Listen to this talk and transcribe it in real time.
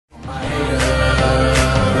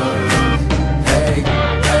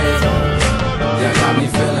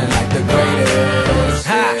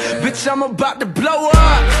I'm about to blow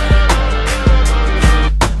up.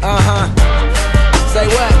 Say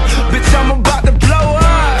what? Bitch, I'm about to blow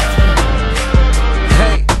up.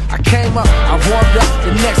 Hey, I came up, I warmed up.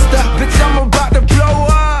 The next up, bitch, I'm about to blow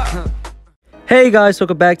up. Hey guys,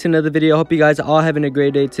 welcome back to another video. Hope you guys are all having a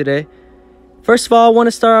great day today. First of all, I want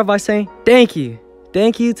to start off by saying thank you.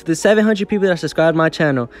 Thank you to the 700 people that subscribed to my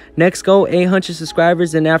channel. Next goal, 800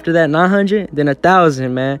 subscribers. Then after that, 900. Then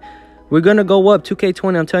 1,000, man. We're going to go up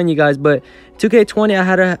 2K20, I'm telling you guys. But 2K20, I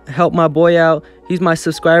had to help my boy out. He's my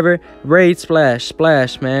subscriber. Raid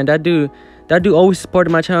Splash, man. That dude always supported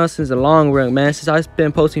my channel since the long run, man. Since I've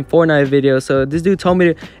been posting Fortnite videos. So this dude told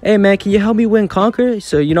me, hey, man, can you help me win Conquer?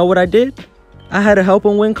 So you know what I did? I had to help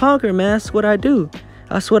him win Conquer, man. That's what I do.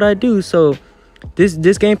 That's what I do. So this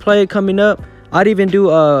gameplay coming up, I'd even do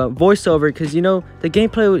a voiceover because, you know, the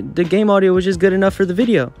game audio was just good enough for the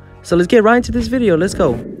video. So let's get right into this video. Let's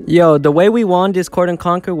go. Yo, the way we won Discord and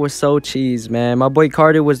Conquer was so cheese, man. My boy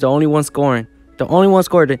Carter was the only one scoring. The only one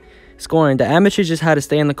scoring. The amateurs just had to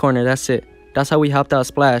stay in the corner. That's it. That's how we helped out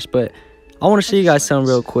Splash. But I want to show you guys something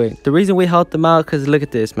real quick. The reason we helped them out because look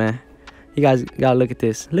at this, man. You guys gotta look at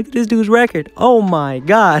this. Look at this dude's record. Oh my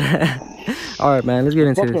god. Alright, man, let's get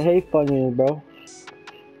into this. I fucking hate Funyuns, bro.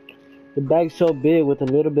 The bag's so big with a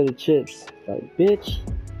little bit of chips. Like, bitch.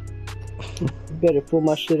 You better pull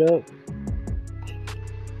my shit up.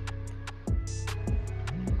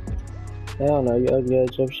 Hell no, you ugly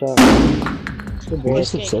ass jump shot. Good boy.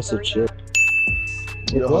 Just obsessive shit.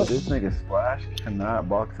 Yo, this nigga Splash cannot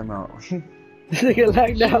box him out. This nigga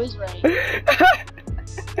lagged out.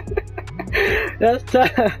 That's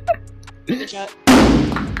tough. Good shot.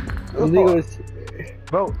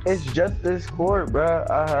 Bro, it's just this court, bro.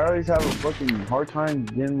 I always have a fucking hard time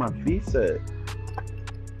getting my feet set.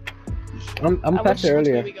 I'm past it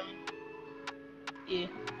earlier. Yeah.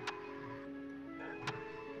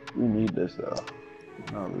 We need this though.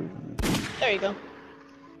 Not losing this. There you go.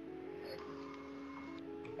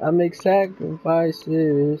 I make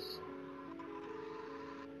sacrifices.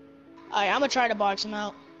 Alright, I'm gonna try to box him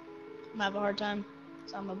out. I'm gonna have a hard time.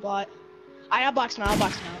 So I'm a bot. I'll box him out.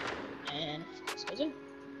 And this goes in.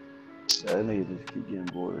 That nigga just keep getting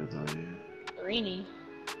bored though, yeah. Greeny.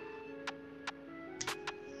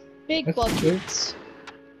 Big buckets.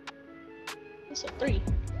 That's a 3.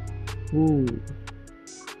 Ooh.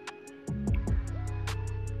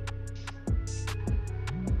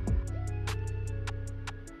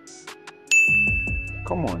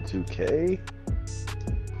 Come on, 2K.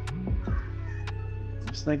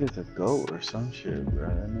 This nigga's a goat or some shit, bro.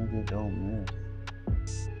 That nigga don't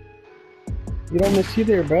miss. You don't miss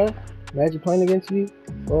either, bro. Imagine playing against you.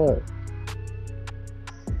 Fuck.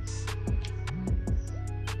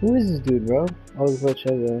 Who is this dude, bro? I was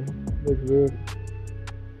watching. Looks weird.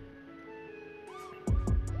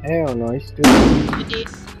 Hell no, he's stupid. Good deed.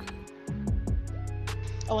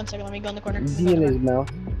 Oh, 1 second. Let me go in the corner. D in his mouth.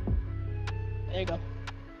 There you go.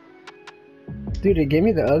 Dude, it gave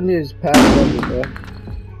me the ugliest pass ever, bro.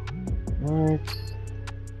 What?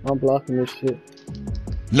 I'm blocking this shit.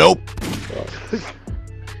 Nope.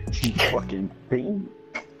 Fucking pain.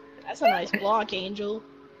 That's a nice block, Angel.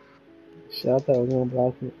 Shit, I thought I was gonna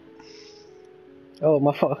block it. Oh,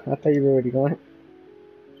 my fault. I thought you were already going.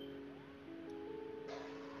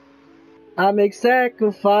 I make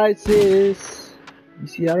sacrifices. You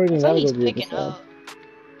see, I don't even gotta go do this side.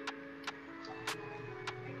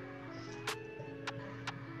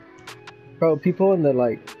 Bro, people in the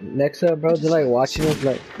like next up, bro, they're like watching us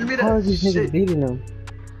like, how are these niggas beating them?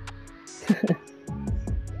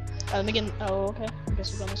 Let me get. Oh, okay. I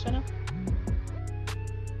guess we're going this way now.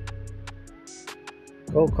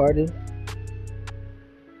 Go, Cardi.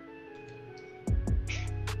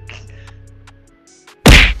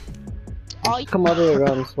 Oh, come all the way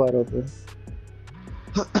around and slide open.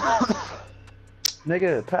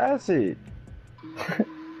 Nigga, pass it.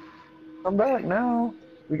 I'm back now.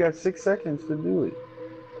 We got 6 seconds to do it.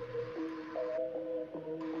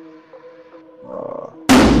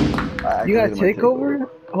 You got takeover?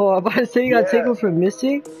 Oh, I'm about to say you got takeover for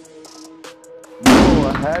missing? No,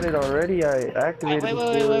 I had it already. I activated it. Wait.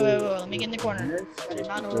 Let me get in the corner. I did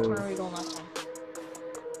not know what corner we were going last time.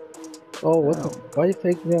 Oh, what the? Why you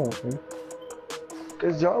taking me out, man?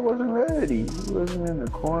 Cause y'all wasn't ready. He wasn't in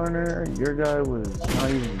the corner. Your guy was not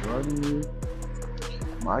even guarding you.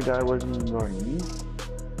 My guy wasn't even guarding me.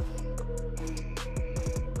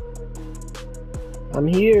 I'm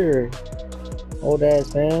here. Old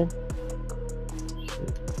ass man.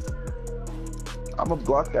 I'ma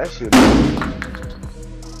block that shit.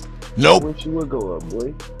 Nope. I wish you would go up,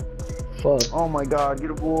 boy. Fuck. Oh my god,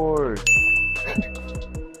 get aboard.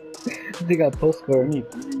 They got post score. Give me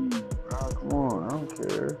 3, bro. Come on, I don't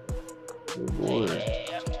care. Good boy. Okay.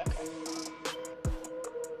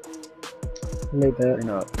 Make that. Bring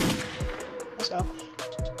up. Let's go.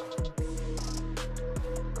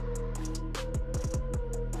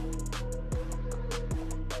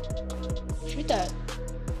 Shoot that.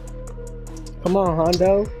 Come on,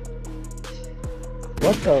 Hondo.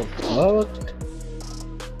 What the fuck?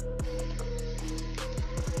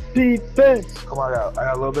 Defense. Come on, I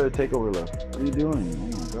got a little bit of takeover left. What are you doing? Oh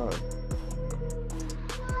my god.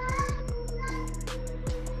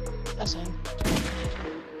 That's him.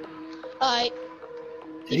 Alright.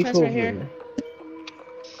 Take Defense over. right here.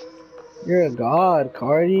 You're a god,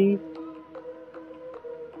 Cardi.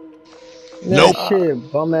 Nope. That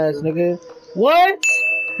shit, bum ass nigga. What?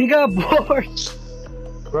 He got bored.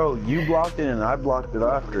 Bro, you blocked it and I blocked it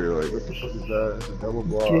after. Like, what the fuck is that? It's a double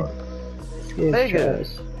block. Nigga.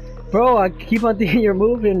 Bro, I keep on thinking you're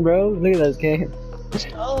moving, bro. Look at this game.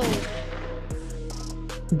 Oh.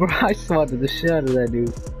 Bro, I swatted the shit out of that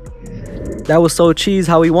dude. That was so cheese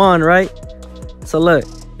how we won, right? So look,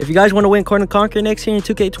 if you guys want to win Court and Conquer next year in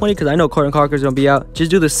 2K20, because I know Court and Conquer is going to be out, just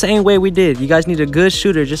do the same way we did. You guys need a good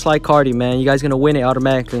shooter just like Cardi, man. You guys going to win it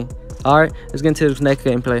automatically. Alright, let's get into this next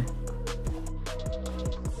gameplay.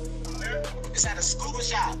 It's at a scuba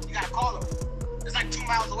shop. You gotta call him. It's like 2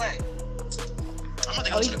 miles away. I'm gonna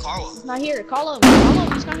go to the car wash. He's not here. Call him. Call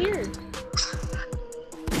him. He's not here.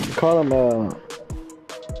 Call him, Oh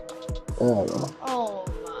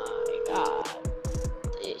my god.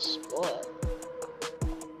 This boy.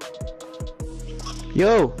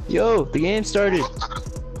 Yo, the game started.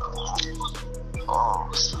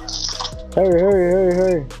 Hurry.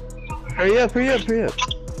 Hurry up.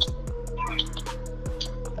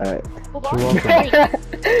 Alright.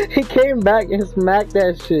 He came back and smacked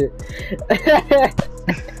that shit.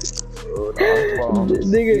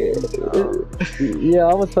 Nigga, yeah,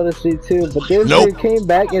 I was trying to see too, but this dude came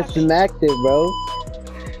back and smacked it, bro.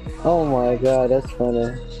 Oh my god, that's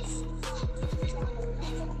funny.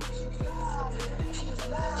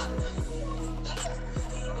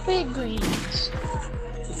 Big greens.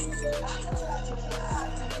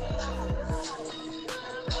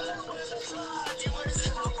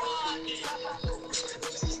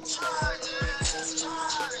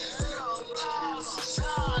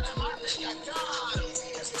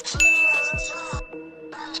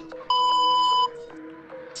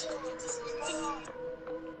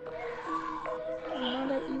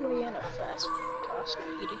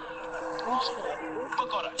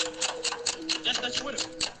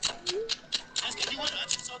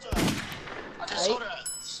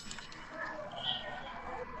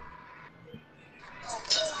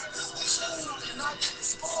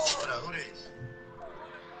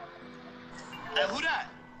 Who that?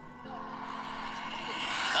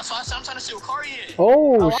 That's why I'm trying to see what car he is.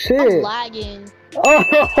 Oh, I'm shit. lagging. Oh,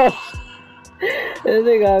 this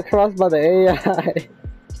nigga got crossed by the AI.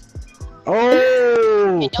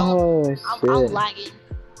 Hey, Oh, I'm shit. lagging.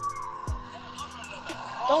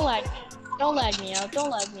 Don't lag. Don't lag me out. Don't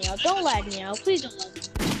lag me out. Don't lag me out. Please don't lag me.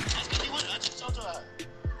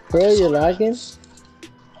 Bro, you're lagging?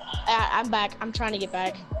 I'm back. I'm trying to get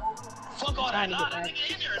back. I'm trying to get back.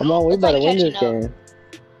 Come on, we It's better like win this catching game.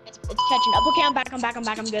 It's catching up. Okay, I'm back. I'm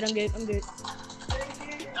good.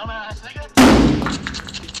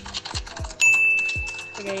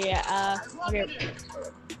 Okay, yeah, okay.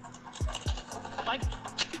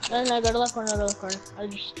 No, go to left corner, I just trying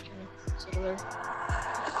to sit over there.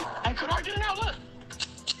 Hey, could I get it out? Look.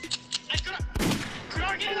 Hey, could I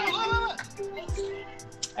get it out?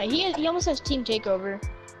 Look. He almost has team takeover.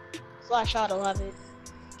 Flash shot, I'll have it.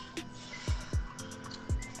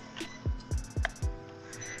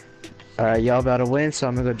 Alright, y'all about to win, so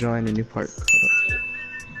I'm gonna go join the new part.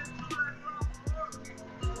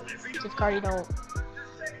 If Cardi don't.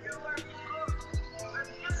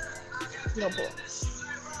 No bull.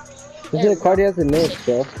 This nigga Cardi has a miss,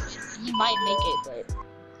 bro. He might make it,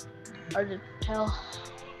 but hard to tell.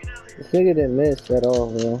 This nigga didn't miss at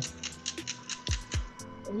all, bro.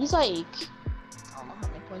 And he's like, I don't know how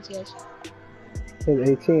many points he has. He's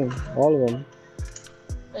 18, all of them.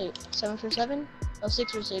 Wait, 7 for 7? Oh,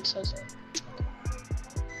 6 for 6. So 7.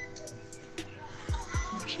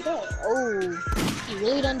 Shoot up. Oh, he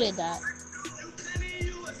really done did that.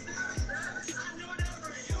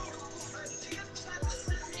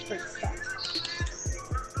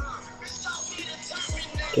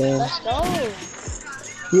 Game. Let's go.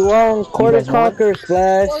 You won Quarter Conquer,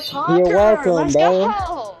 Splash. You're welcome, Let's bro.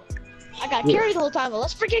 go. I got carried the whole time, but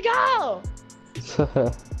let's freaking go.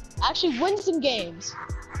 Actually win some games.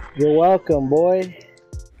 You're welcome, boy.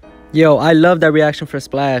 Yo, I love that reaction for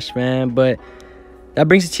Splash, man, but that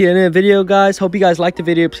brings it to the end of the video, guys. Hope you guys liked the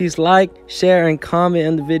video. Please like, share, and comment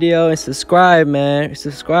on the video, and subscribe, man.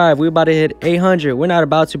 Subscribe. We're about to hit 800. We're not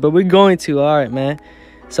about to, but we're going to. All right, man.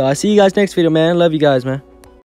 So I see you guys next video, man. Love you guys, man.